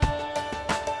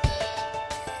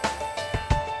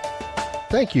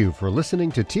Thank you for listening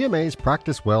to TMA's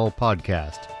Practice Well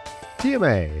podcast.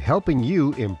 TMA, helping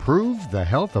you improve the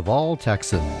health of all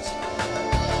Texans.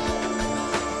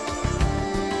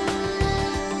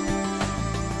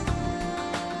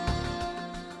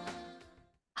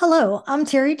 Hello, I'm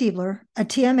Terry Diebler, a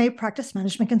TMA practice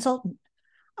management consultant.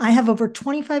 I have over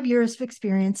 25 years of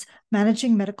experience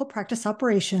managing medical practice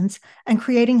operations and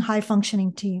creating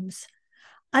high-functioning teams.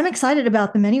 I'm excited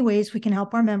about the many ways we can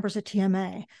help our members at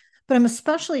TMA, but I'm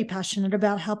especially passionate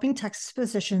about helping Texas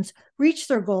physicians reach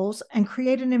their goals and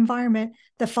create an environment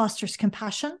that fosters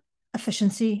compassion,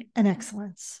 efficiency, and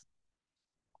excellence.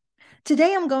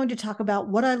 Today, I'm going to talk about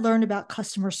what I learned about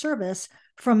customer service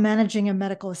from managing a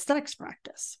medical aesthetics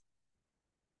practice.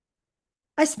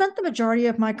 I spent the majority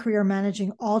of my career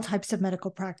managing all types of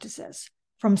medical practices,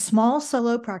 from small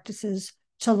solo practices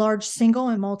to large single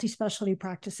and multi-specialty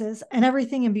practices and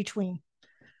everything in between.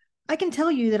 I can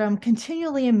tell you that I'm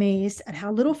continually amazed at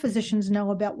how little physicians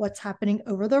know about what's happening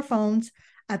over their phones,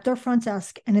 at their front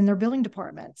desk, and in their billing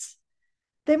departments.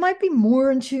 They might be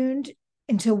more in tuned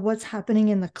into what's happening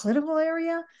in the clinical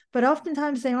area, but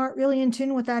oftentimes they aren't really in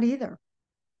tune with that either.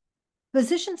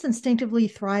 Physicians instinctively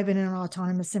thrive in an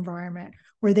autonomous environment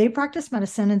where they practice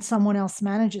medicine and someone else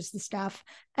manages the staff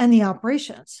and the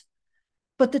operations.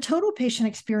 But the total patient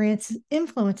experience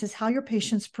influences how your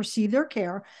patients perceive their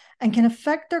care and can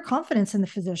affect their confidence in the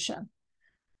physician.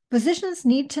 Physicians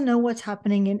need to know what's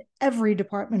happening in every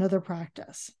department of their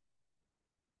practice.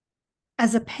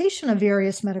 As a patient of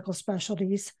various medical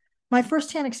specialties, my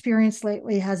firsthand experience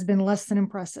lately has been less than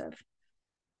impressive.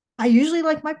 I usually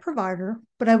like my provider,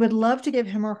 but I would love to give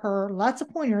him or her lots of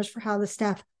pointers for how the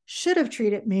staff should have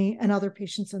treated me and other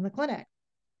patients in the clinic.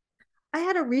 I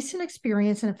had a recent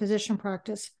experience in a physician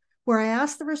practice where I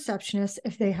asked the receptionist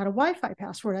if they had a Wi-Fi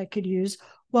password I could use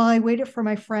while I waited for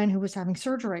my friend who was having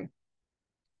surgery.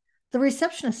 The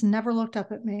receptionist never looked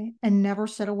up at me and never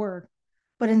said a word,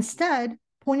 but instead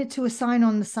pointed to a sign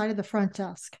on the side of the front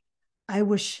desk. I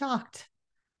was shocked.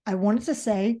 I wanted to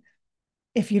say,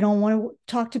 if you don't want to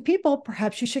talk to people,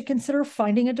 perhaps you should consider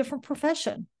finding a different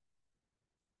profession.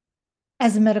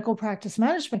 As a medical practice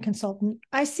management consultant,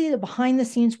 I see the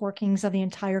behind-the-scenes workings of the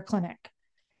entire clinic.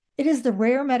 It is the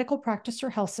rare medical practice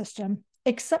or health system,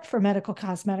 except for medical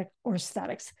cosmetic or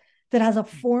aesthetics, that has a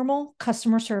formal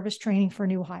customer service training for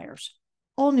new hires,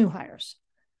 all new hires.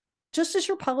 Just as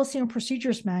your policy and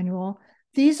procedures manual,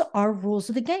 these are rules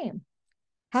of the game.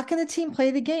 How can the team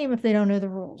play the game if they don't know the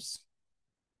rules?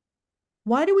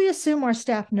 Why do we assume our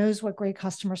staff knows what great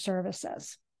customer service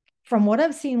is? From what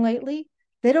I've seen lately,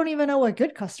 they don't even know what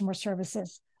good customer service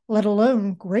is, let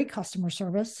alone great customer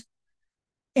service.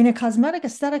 In a cosmetic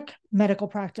aesthetic medical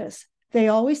practice, they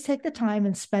always take the time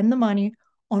and spend the money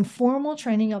on formal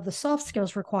training of the soft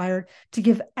skills required to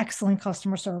give excellent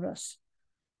customer service.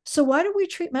 So why do we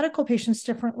treat medical patients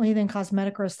differently than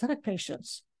cosmetic or aesthetic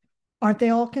patients? Aren't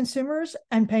they all consumers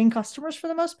and paying customers for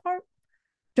the most part?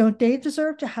 Don't they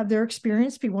deserve to have their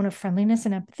experience be one of friendliness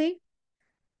and empathy?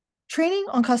 Training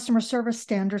on customer service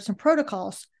standards and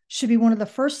protocols should be one of the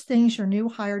first things your new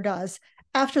hire does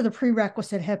after the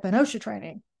prerequisite HIPAA and OSHA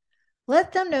training.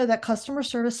 Let them know that customer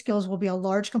service skills will be a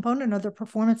large component of their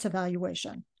performance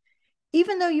evaluation.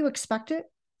 Even though you expect it,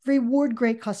 reward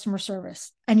great customer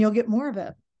service, and you'll get more of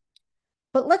it.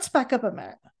 But let's back up a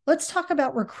minute. Let's talk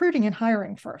about recruiting and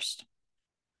hiring first.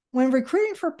 When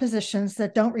recruiting for positions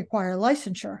that don't require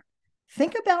licensure,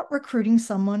 think about recruiting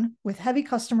someone with heavy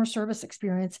customer service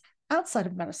experience outside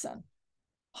of medicine.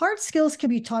 Hard skills can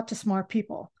be taught to smart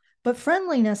people, but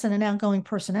friendliness and an outgoing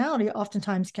personality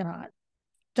oftentimes cannot.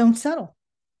 Don't settle.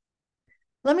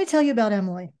 Let me tell you about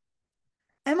Emily.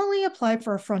 Emily applied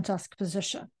for a front desk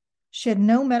position. She had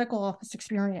no medical office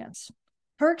experience.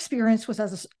 Her experience was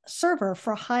as a server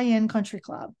for a high-end country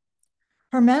club.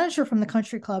 Her manager from the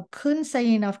country club couldn't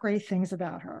say enough great things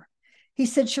about her. He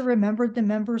said she remembered the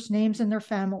members' names and their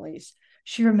families.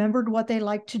 She remembered what they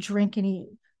liked to drink and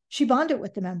eat. She bonded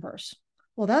with the members.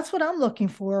 Well, that's what I'm looking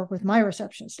for with my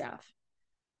reception staff.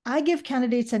 I give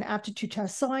candidates an aptitude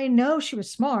test, so I know she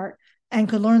was smart and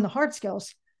could learn the hard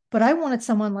skills, but I wanted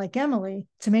someone like Emily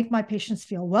to make my patients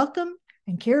feel welcome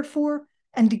and cared for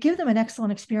and to give them an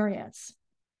excellent experience.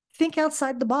 Think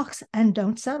outside the box and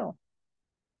don't settle.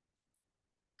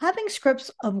 Having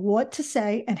scripts of what to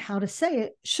say and how to say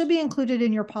it should be included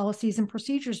in your policies and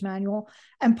procedures manual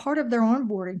and part of their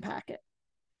onboarding packet.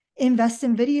 Invest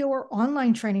in video or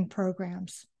online training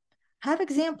programs. Have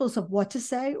examples of what to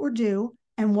say or do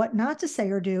and what not to say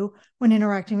or do when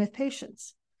interacting with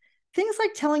patients. Things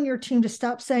like telling your team to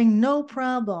stop saying "no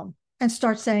problem" and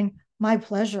start saying "my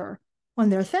pleasure" when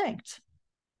they're thanked.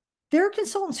 There are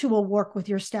consultants who will work with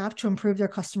your staff to improve their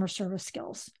customer service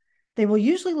skills. They will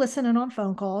usually listen in on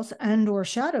phone calls and/or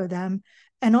shadow them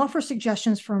and offer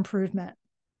suggestions for improvement.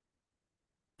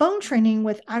 Phone training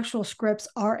with actual scripts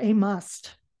are a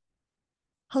must.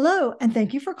 Hello, and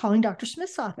thank you for calling Dr.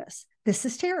 Smith's office. This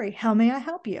is Terry. How may I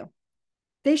help you?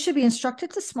 They should be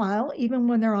instructed to smile even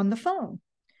when they're on the phone.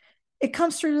 It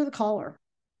comes through to the caller.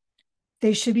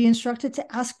 They should be instructed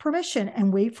to ask permission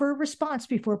and wait for a response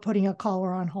before putting a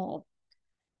caller on hold.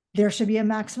 There should be a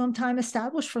maximum time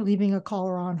established for leaving a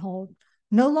caller on hold.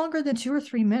 No longer than 2 or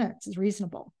 3 minutes is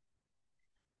reasonable.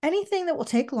 Anything that will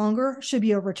take longer should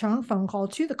be a return phone call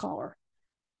to the caller.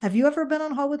 Have you ever been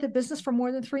on hold with a business for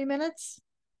more than 3 minutes?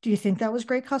 Do you think that was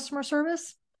great customer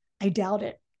service? I doubt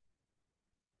it.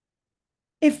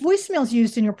 If voicemail is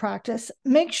used in your practice,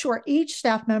 make sure each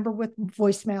staff member with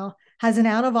voicemail has an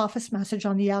out-of-office message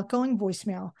on the outgoing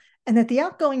voicemail and that the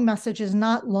outgoing message is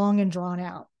not long and drawn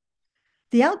out.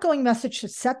 The outgoing message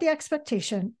should set the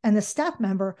expectation, and the staff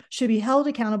member should be held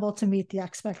accountable to meet the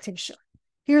expectation.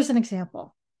 Here's an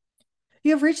example.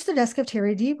 You have reached the desk of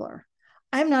Terry Diebler.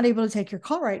 I'm not able to take your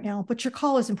call right now, but your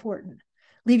call is important.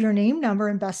 Leave your name, number,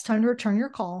 and best time to return your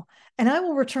call, and I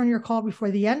will return your call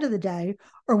before the end of the day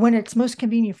or when it's most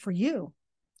convenient for you.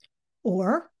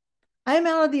 Or, I am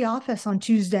out of the office on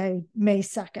Tuesday, May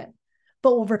 2nd,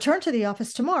 but will return to the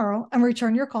office tomorrow and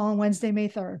return your call on Wednesday, May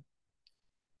 3rd.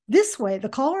 This way, the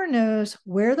caller knows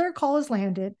where their call has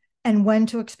landed and when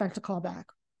to expect a call back.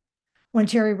 When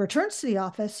Terry returns to the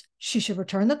office, she should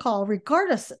return the call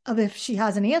regardless of if she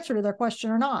has an answer to their question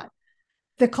or not.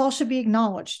 The call should be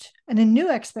acknowledged and a new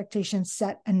expectation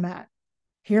set and met.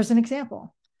 Here's an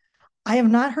example. I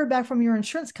have not heard back from your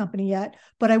insurance company yet,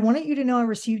 but I wanted you to know I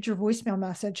received your voicemail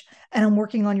message and I'm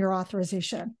working on your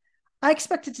authorization. I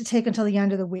expect it to take until the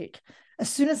end of the week. As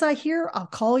soon as I hear, I'll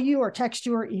call you or text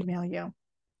you or email you.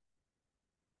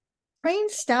 Train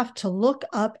staff to look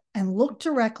up and look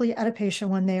directly at a patient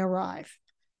when they arrive,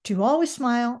 to always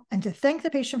smile and to thank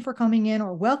the patient for coming in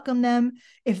or welcome them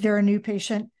if they're a new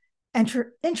patient, and to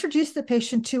introduce the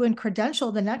patient to and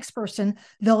credential the next person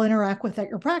they'll interact with at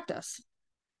your practice.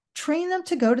 Train them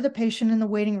to go to the patient in the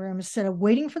waiting room instead of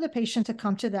waiting for the patient to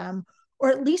come to them, or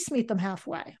at least meet them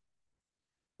halfway.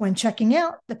 When checking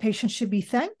out, the patient should be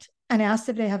thanked and asked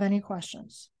if they have any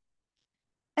questions.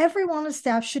 Everyone on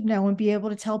staff should know and be able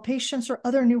to tell patients or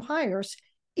other new hires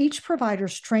each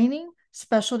provider's training,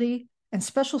 specialty, and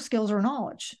special skills or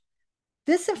knowledge.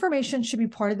 This information should be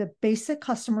part of the basic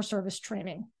customer service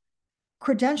training.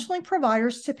 Credentialing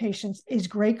providers to patients is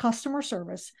great customer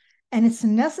service, and it's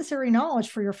necessary knowledge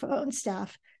for your phone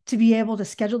staff to be able to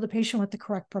schedule the patient with the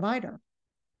correct provider.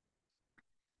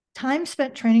 Time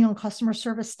spent training on customer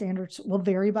service standards will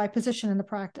vary by position in the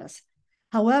practice.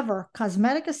 However,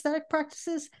 cosmetic aesthetic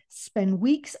practices spend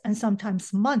weeks and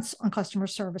sometimes months on customer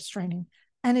service training,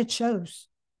 and it shows.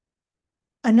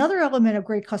 Another element of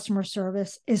great customer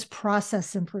service is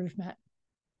process improvement.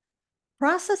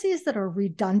 Processes that are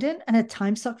redundant and a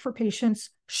time suck for patients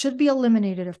should be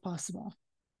eliminated if possible.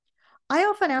 I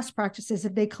often ask practices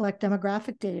if they collect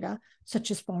demographic data,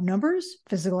 such as phone numbers,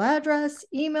 physical address,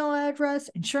 email address,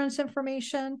 insurance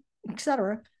information,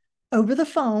 etc., over the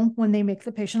phone when they make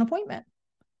the patient appointment.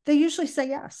 They usually say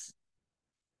yes.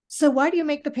 So why do you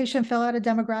make the patient fill out a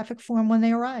demographic form when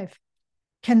they arrive?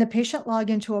 Can the patient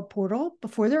log into a portal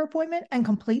before their appointment and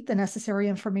complete the necessary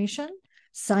information,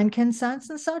 sign consents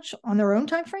and such on their own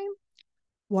time frame?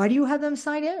 Why do you have them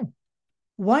sign in?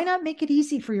 Why not make it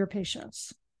easy for your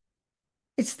patients?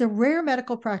 It's the rare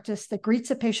medical practice that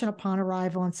greets a patient upon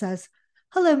arrival and says,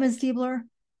 "Hello, Ms. Diebler.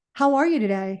 How are you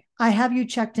today? I have you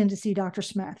checked in to see Dr.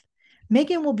 Smith.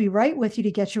 Megan will be right with you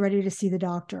to get you ready to see the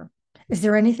doctor. Is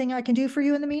there anything I can do for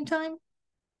you in the meantime?"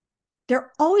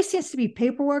 There always seems to be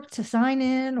paperwork to sign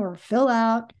in or fill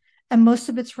out, and most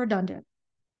of it's redundant.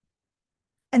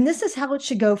 And this is how it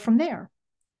should go from there.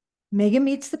 Megan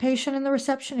meets the patient in the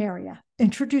reception area,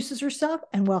 introduces herself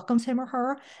and welcomes him or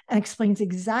her, and explains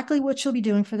exactly what she'll be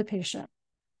doing for the patient.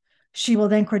 She will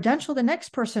then credential the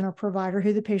next person or provider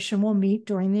who the patient will meet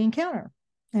during the encounter.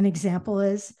 An example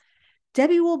is,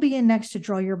 Debbie will be in next to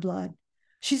draw your blood.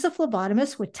 She's a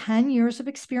phlebotomist with 10 years of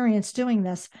experience doing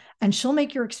this, and she'll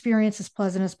make your experience as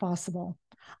pleasant as possible.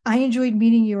 I enjoyed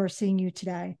meeting you or seeing you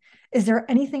today. Is there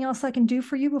anything else I can do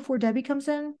for you before Debbie comes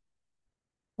in?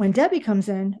 When Debbie comes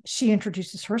in, she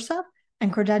introduces herself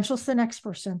and credentials the next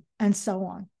person, and so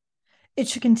on. It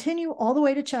should continue all the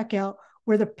way to checkout,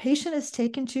 where the patient is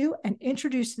taken to and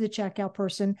introduced to the checkout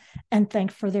person and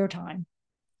thanked for their time.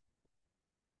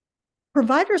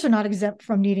 Providers are not exempt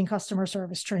from needing customer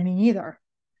service training either.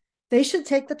 They should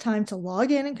take the time to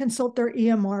log in and consult their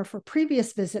EMR for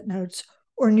previous visit notes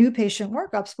or new patient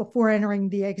workups before entering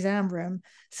the exam room,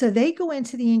 so they go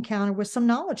into the encounter with some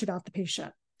knowledge about the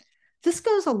patient. This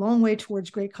goes a long way towards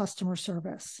great customer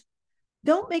service.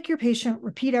 Don't make your patient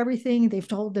repeat everything they've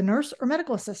told the nurse or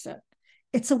medical assistant.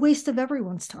 It's a waste of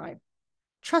everyone's time.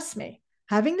 Trust me,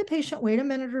 having the patient wait a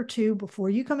minute or two before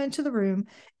you come into the room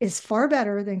is far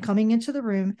better than coming into the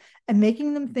room and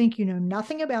making them think you know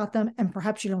nothing about them and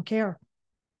perhaps you don't care.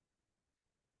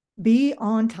 Be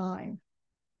on time.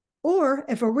 Or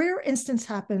if a rare instance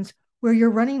happens where you're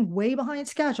running way behind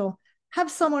schedule, have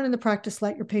someone in the practice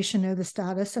let your patient know the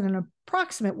status and an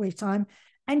approximate wait time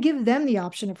and give them the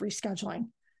option of rescheduling.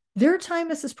 Their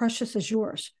time is as precious as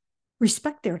yours.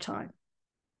 Respect their time.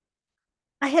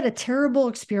 I had a terrible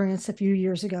experience a few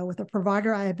years ago with a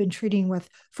provider I had been treating with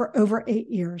for over 8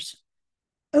 years.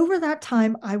 Over that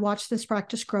time, I watched this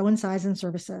practice grow in size and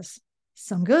services.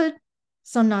 Some good,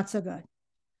 some not so good.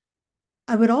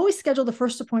 I would always schedule the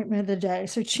first appointment of the day,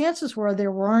 so chances were they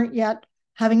weren't yet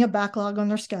having a backlog on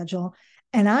their schedule,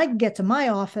 and I'd get to my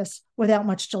office without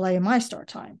much delay in my start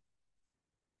time.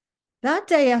 That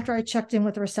day, after I checked in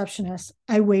with the receptionist,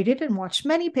 I waited and watched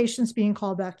many patients being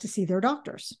called back to see their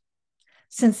doctors.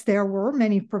 Since there were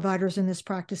many providers in this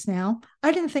practice now,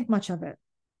 I didn't think much of it.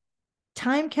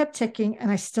 Time kept ticking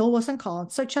and I still wasn't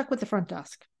called, so I checked with the front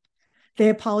desk. They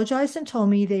apologized and told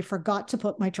me they forgot to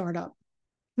put my chart up.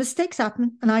 Mistakes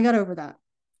happen, and I got over that.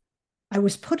 I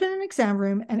was put in an exam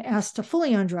room and asked to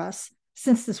fully undress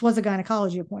since this was a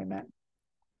gynecology appointment.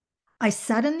 I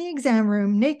sat in the exam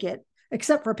room naked,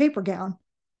 except for a paper gown,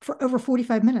 for over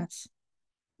 45 minutes.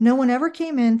 No one ever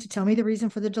came in to tell me the reason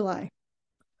for the delay.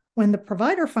 When the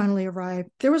provider finally arrived,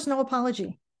 there was no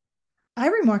apology. I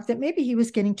remarked that maybe he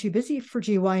was getting too busy for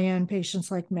GYN patients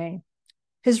like me.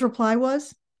 His reply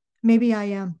was, "Maybe I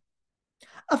am."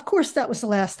 Of course, that was the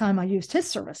last time I used his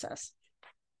services.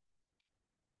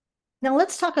 Now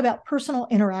let's talk about personal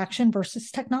interaction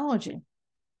versus technology.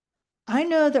 I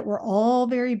know that we're all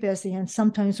very busy and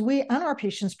sometimes we and our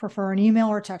patients prefer an email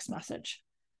or text message,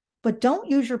 but don't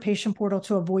use your patient portal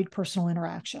to avoid personal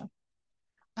interaction.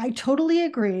 I totally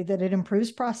agree that it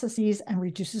improves processes and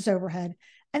reduces overhead,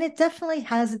 and it definitely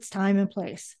has its time and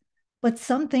place. But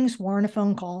some things warrant a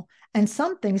phone call, and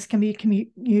some things can be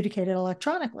communicated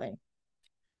electronically.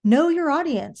 Know your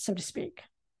audience, so to speak.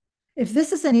 If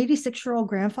this is an 86-year-old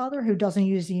grandfather who doesn't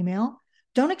use email,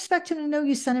 don't expect him to know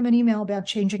you sent him an email about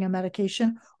changing a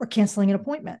medication or canceling an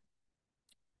appointment.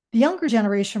 The younger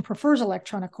generation prefers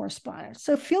electronic correspondence,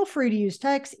 so feel free to use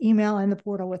text, email, and the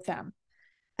portal with them.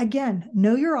 Again,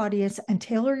 know your audience and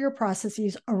tailor your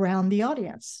processes around the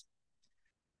audience.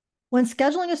 When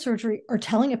scheduling a surgery or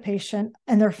telling a patient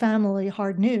and their family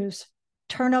hard news,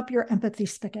 turn up your empathy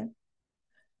spigot.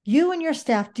 You and your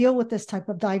staff deal with this type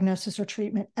of diagnosis or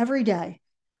treatment every day,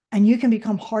 and you can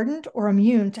become hardened or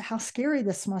immune to how scary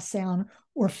this must sound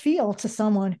or feel to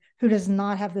someone who does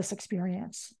not have this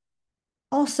experience.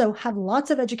 Also, have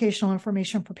lots of educational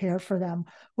information prepared for them,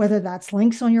 whether that's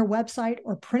links on your website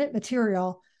or printed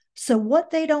material, so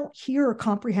what they don't hear or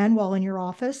comprehend while in your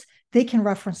office, they can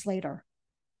reference later.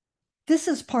 This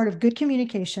is part of good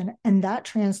communication, and that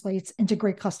translates into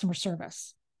great customer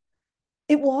service.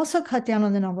 It will also cut down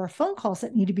on the number of phone calls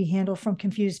that need to be handled from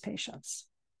confused patients.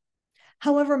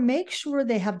 However, make sure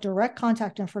they have direct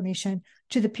contact information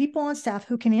to the people on staff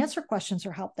who can answer questions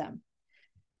or help them.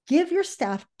 Give your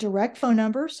staff direct phone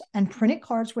numbers and printed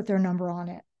cards with their number on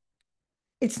it.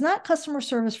 It's not customer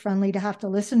service friendly to have to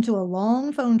listen to a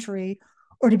long phone tree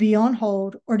or to be on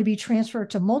hold or to be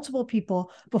transferred to multiple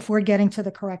people before getting to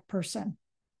the correct person.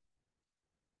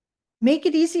 Make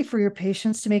it easy for your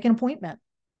patients to make an appointment.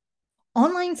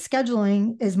 Online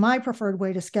scheduling is my preferred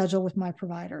way to schedule with my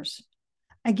providers.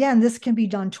 Again, this can be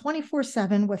done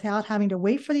 24/7 without having to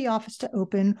wait for the office to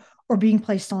open or being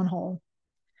placed on hold.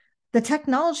 The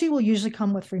technology will usually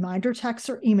come with reminder texts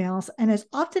or emails and is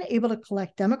often able to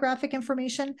collect demographic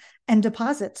information and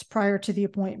deposits prior to the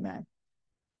appointment.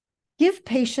 Give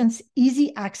patients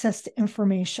easy access to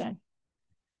information.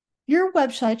 Your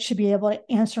website should be able to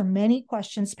answer many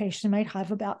questions patients might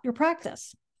have about your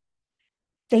practice.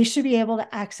 They should be able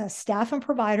to access staff and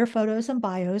provider photos and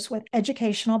bios with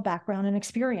educational background and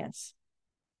experience.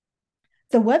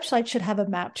 The website should have a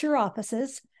map to your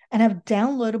offices and have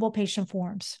downloadable patient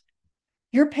forms.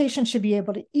 Your patient should be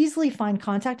able to easily find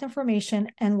contact information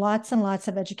and lots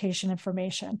of education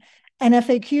information and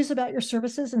FAQs about your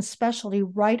services and specialty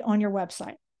right on your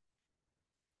website.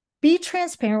 Be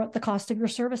transparent with the cost of your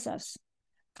services.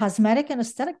 Cosmetic and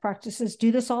aesthetic practices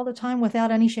do this all the time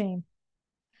without any shame.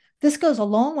 This goes a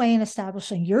long way in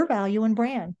establishing your value and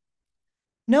brand.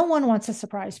 No one wants a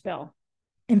surprise bill.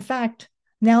 In fact,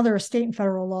 now there are state and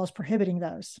federal laws prohibiting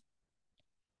those.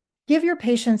 Give your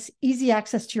patients easy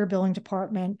access to your billing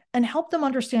department and help them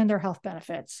understand their health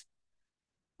benefits.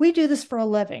 We do this for a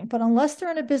living, but unless they're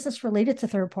in a business related to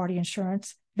third-party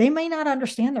insurance, they may not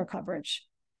understand their coverage.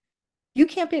 You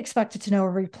can't be expected to know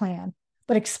every plan,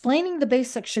 but explaining the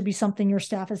basics should be something your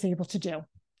staff is able to do.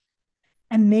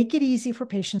 And make it easy for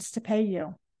patients to pay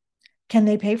you. Can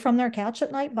they pay from their couch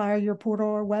at night via your portal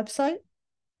or website?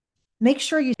 Make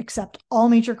sure you accept all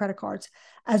major credit cards,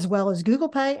 as well as Google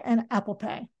Pay and Apple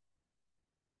Pay.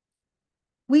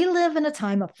 We live in a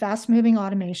time of fast-moving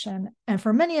automation, and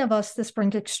for many of us, this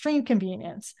brings extreme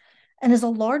convenience and is a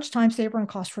large time saver and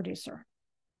cost reducer.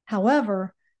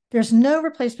 However, there's no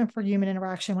replacement for human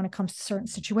interaction when it comes to certain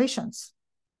situations.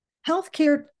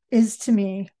 Healthcare is, to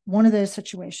me, one of those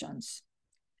situations.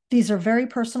 These are very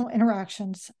personal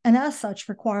interactions, and as such,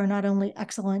 require not only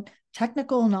excellent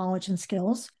technical knowledge and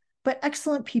skills, but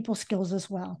excellent people skills as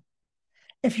well.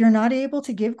 If you're not able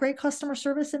to give great customer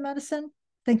service in medicine,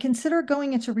 then consider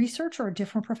going into research or a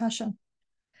different profession.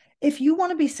 If you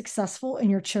want to be successful in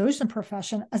your chosen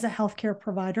profession as a healthcare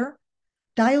provider,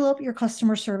 dial up your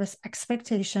customer service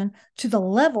expectation to the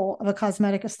level of a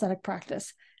cosmetic aesthetic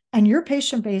practice, and your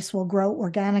patient base will grow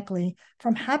organically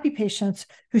from happy patients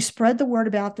who spread the word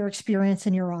about their experience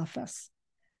in your office.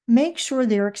 Make sure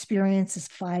their experience is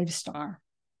 5-star.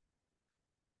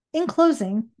 In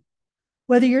closing,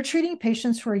 whether you're treating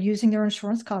patients who are using their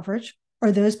insurance coverage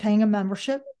or those paying a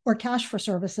membership or cash for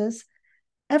services,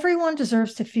 everyone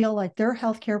deserves to feel like their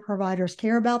healthcare providers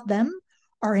care about them,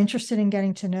 are interested in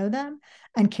getting to know them,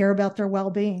 and care about their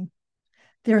well-being.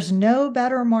 There's no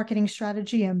better marketing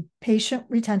strategy and patient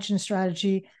retention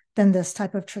strategy than this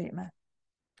type of treatment.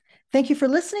 Thank you for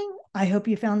listening. I hope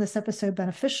you found this episode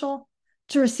beneficial.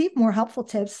 To receive more helpful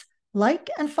tips, like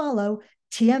and follow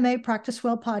TMA Practice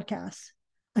Well podcast.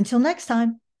 Until next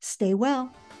time, stay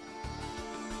well.